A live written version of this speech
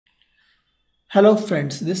Hello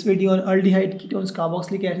friends, this video on aldehyde ketones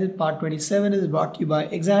carboxylic acid part 27 is brought to you by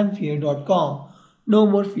examfear.com. No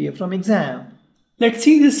more fear from exam. Let's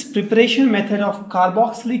see this preparation method of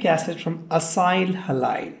carboxylic acid from acyl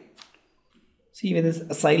halide. See, with this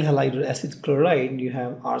acyl halide or acid chloride, you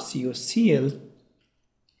have RCOCl.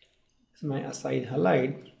 This is my acyl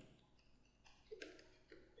halide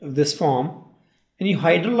of this form. When you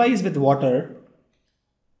hydrolyze with water,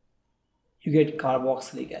 you get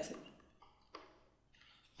carboxylic acid.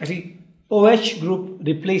 Actually, OH group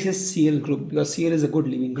replaces Cl group because Cl is a good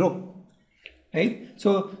leaving group, right?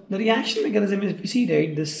 So the reaction mechanism is, if you see,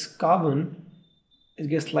 right, this carbon it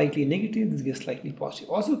gets slightly negative, this gets slightly positive.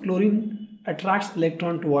 Also, chlorine attracts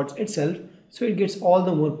electron towards itself, so it gets all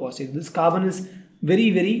the more positive. This carbon is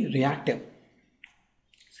very reactive,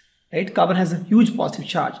 right? Carbon has a huge positive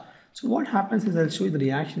charge. So what happens is, I'll show you the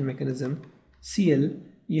reaction mechanism. Cl,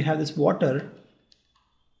 you have this water.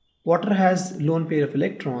 Water has lone pair of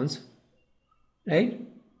electrons, right?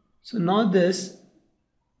 So now this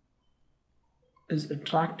is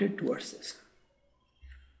attracted towards this.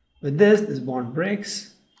 With this bond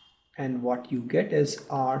breaks, and what you get is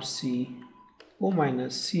RCO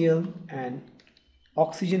minus Cl, and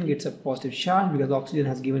oxygen gets a positive charge because oxygen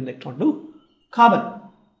has given electron to carbon.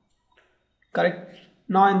 Correct?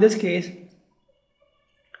 Now in this case,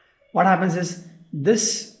 what happens is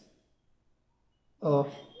this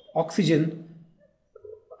oxygen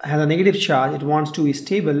has a negative charge. It wants to be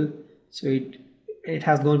stable, so it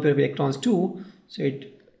has lone pair of electrons too, so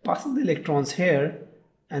it passes the electrons here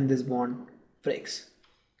and this bond breaks.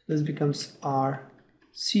 This becomes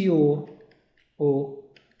RCO OH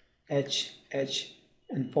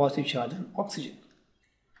and positive charge on oxygen.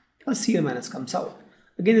 A Cl minus comes out.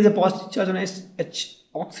 Again, there's a positive charge on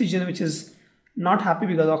oxygen, which is not happy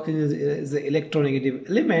because oxygen is the electronegative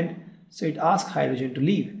element, so it asks hydrogen to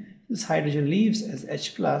leave. This hydrogen leaves as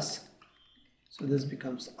H plus, so this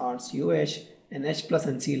becomes RCOH, and H plus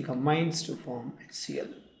and Cl combines to form HCl.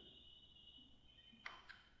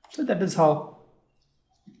 So that is how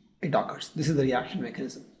it occurs. This is the reaction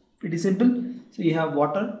mechanism. Pretty simple. So you have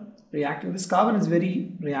water reacting. This carbon is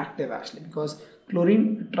very reactive actually, because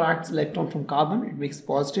chlorine attracts electron from carbon, it makes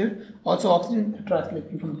positive. Also oxygen attracts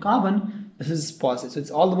electron from carbon, this is positive. So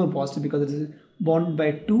it's all the more positive because it is bonded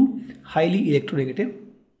by two highly electronegative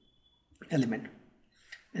element.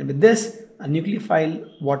 And with this, a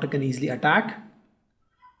nucleophile water can easily attack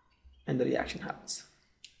and the reaction happens.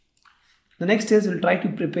 The next is, we'll try to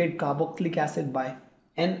prepare carboxylic acid by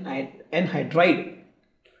anhydride.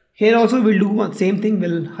 Here also we'll do the same thing,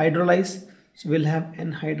 we'll hydrolyze, so we'll have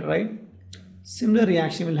anhydride. Similar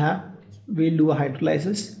reaction we'll do a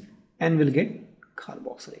hydrolysis and we'll get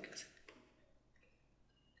carboxylic acid.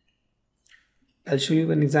 I'll show you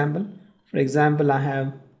an example. For example,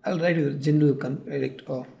 I'll write you the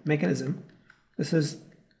general mechanism. This is,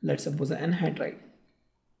 let's suppose, an anhydride.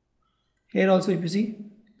 Here also, if you see,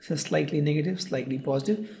 this is slightly negative, slightly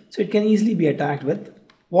positive, so it can easily be attacked with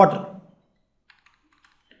water.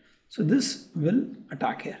 So this will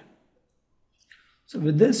attack here. So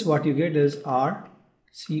with this, what you get is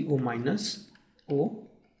RCO minus O.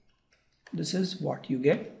 This is what you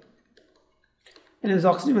get. And this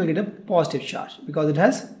oxygen will get a positive charge because it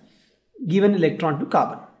has given electron to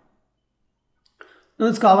carbon. Now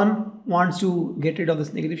this carbon wants to get rid of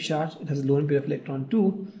this negative charge. It has a lone pair of electron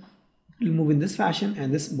too. It will move in this fashion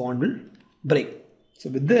and this bond will break.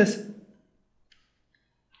 So with this,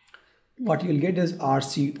 what you will get is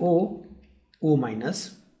RCO O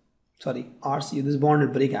minus, RCO, this bond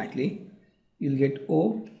will break actually. You will get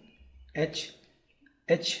OH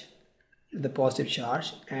with the positive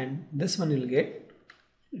charge, and this one you will get,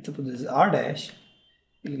 let's suppose this is R dash,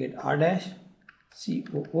 you will get R dash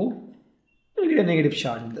COO, you will get a negative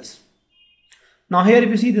charge in this. Now here if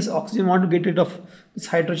you see, this oxygen want to get rid of this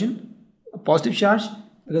hydrogen, a positive charge,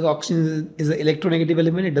 because oxygen is an electronegative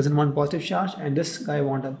element, it doesn't want positive charge, and this guy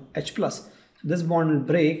want a H plus. So this bond will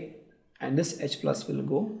break and this H plus will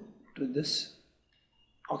go to this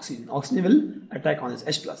oxygen. Oxygen will attack on this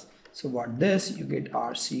H plus. So what this, you get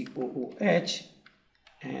RCOOH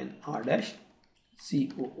and R dash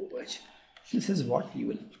COOH. This is what you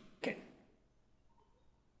will get.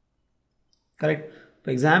 Correct?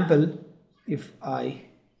 For example, if let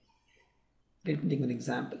me take an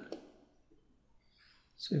example.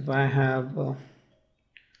 So if I have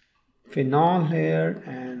phenol here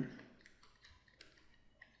and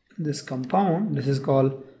this compound, this is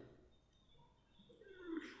called,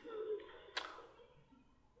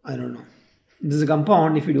 I don't know, this is a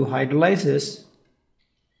compound. If you do hydrolysis,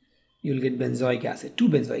 you will get benzoic acid,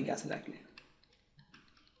 2-benzoic acid actually.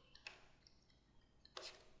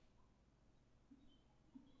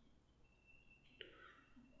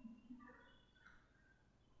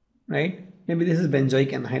 right? Maybe this is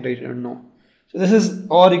benzoic anhydride, I don't know. So this is,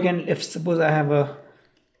 or you can, if suppose I have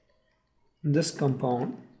this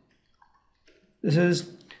compound, this is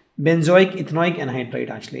benzoic ethanoic anhydride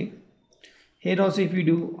actually. Here also if you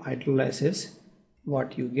do hydrolysis,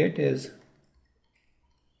 what you get is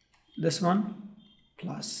this one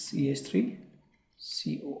plus CH3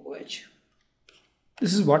 COOH.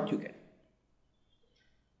 This is what you get,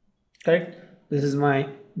 correct? This is my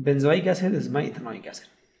benzoic acid, this is my ethanoic acid.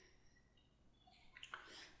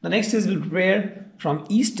 The next is we'll prepare from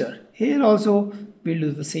ester. Here also we'll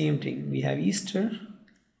do the same thing. We have ester,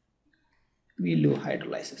 we'll do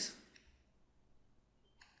hydrolysis.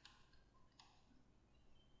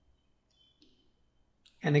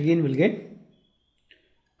 And again we'll get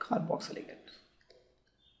carboxylic acid.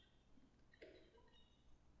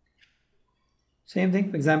 Same thing,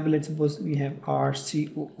 for example, let's suppose we have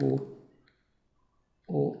RCOOOR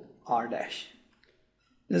dash.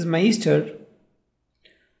 This is my ester.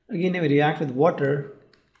 Again, I will react with water.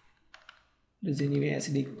 This is anyway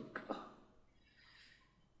acidic.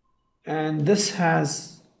 And this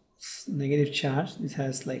has negative charge. This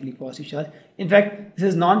has slightly positive charge. In fact, this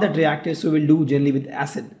is not that reactive, so we'll do generally with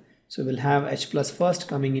acid. So we'll have H plus first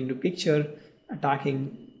coming into picture,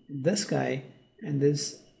 attacking this guy, and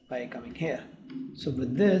this by coming here. So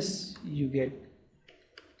with this, you get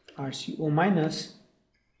RCO minus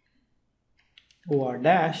OR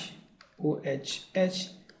dash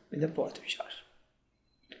OHH with a positive charge.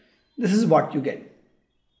 This is what you get.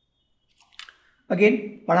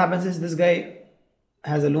 Again, what happens is this guy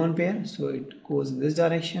has a lone pair, so it goes in this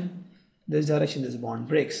direction. This bond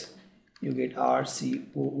breaks. You get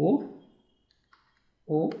RCOO,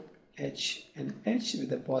 OH and H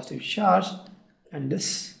with a positive charge, and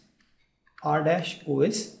this R dash O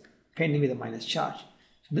is pending with a minus charge.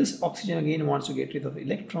 So this oxygen again wants to get rid of the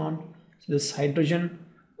electron. So this hydrogen,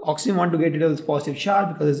 oxygen want to get rid of this positive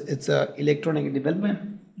charge because it's a electronegative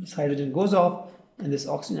development. This hydrogen goes off and this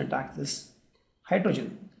oxygen attacks this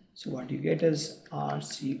hydrogen. So what you get is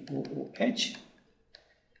RCOOH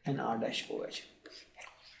and R dash OH.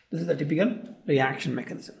 This is the typical reaction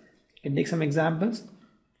mechanism. You can take some examples.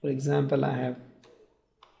 For example, I have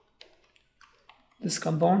this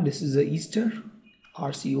compound. This is the ester,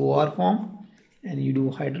 RCOR form, and you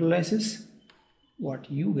do hydrolysis.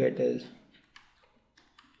 What you get is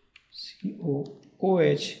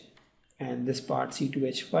COOH and this part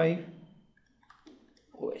C2H5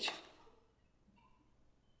 OH.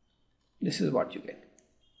 This is what you get.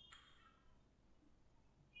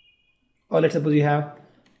 Or let's suppose you have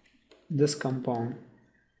this compound,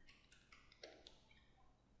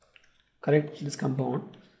 correct? This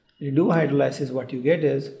compound, you do hydrolysis, what you get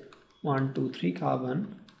is 1, 2, 3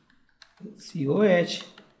 carbon, COH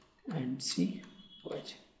and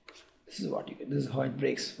COH. This is what you get. This is how it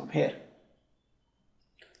breaks from here.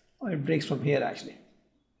 Or it breaks from here actually.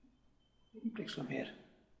 It breaks from here.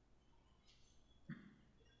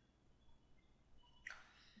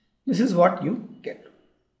 This is what you get.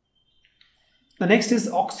 The next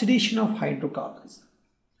is oxidation of hydrocarbons.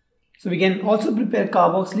 So we can also prepare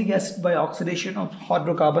carboxylic acid by oxidation of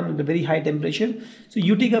hydrocarbon at a very high temperature. So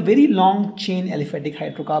you take a very long chain aliphatic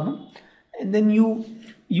hydrocarbon and then you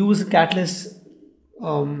use a catalyst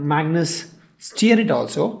Magnus steer it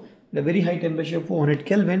also at a very high temperature, 400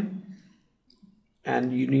 Kelvin,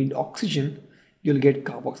 and you need oxygen, you'll get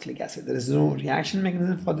carboxylic acid. There is no reaction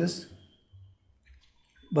mechanism for this,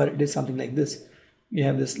 but it is something like this. You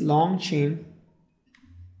have this long chain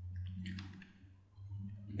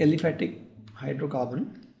aliphatic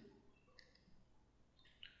hydrocarbon,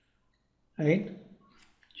 right,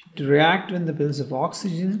 to react in the presence of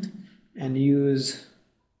oxygen and use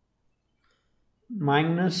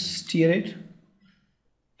Magnus steer it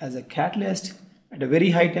as a catalyst at a very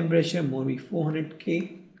high temperature, more than 400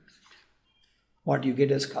 K. What you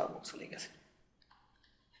get is carboxylic acid.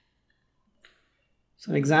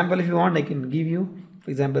 Some example if you want I can give you.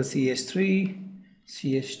 For example, CH3,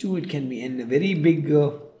 CH2, it can be in a very big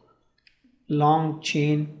long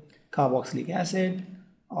chain carboxylic acid,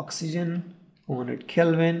 oxygen, 400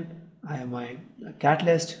 Kelvin. I have my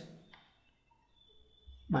catalyst,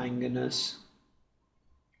 manganese,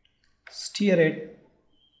 steer it,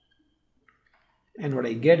 and what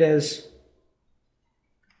I get is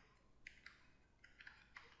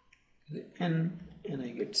N and I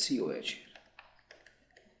get COH.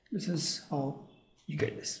 This is how you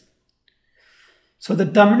get this. So the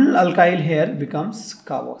terminal alkyl here becomes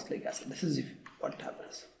carboxylic acid. This is what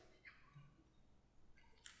happens.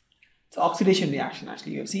 It's oxidation reaction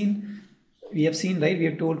actually. We have seen, right? We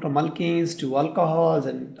have told from alkanes to alcohols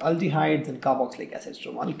and aldehydes and carboxylic acids,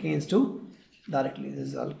 from alkanes to directly. This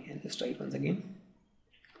is alkane. Just write once again.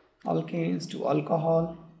 Alkanes to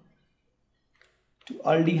alcohol to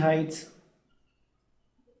aldehydes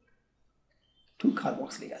to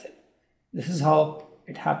carboxylic acid. This is how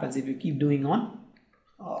it happens if you keep doing on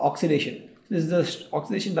oxidation. This is the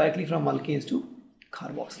oxidation directly from alkanes to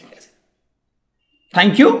carboxylic acid.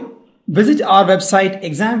 Thank you. Visit our website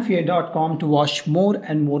examfear.com to watch more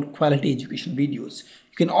and more quality education videos.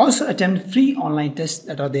 You can also attempt free online tests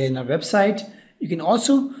that are there in our website. You can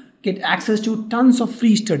also get access to tons of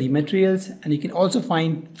free study materials, and you can also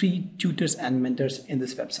find free tutors and mentors in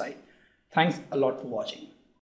this website. Thanks a lot for watching.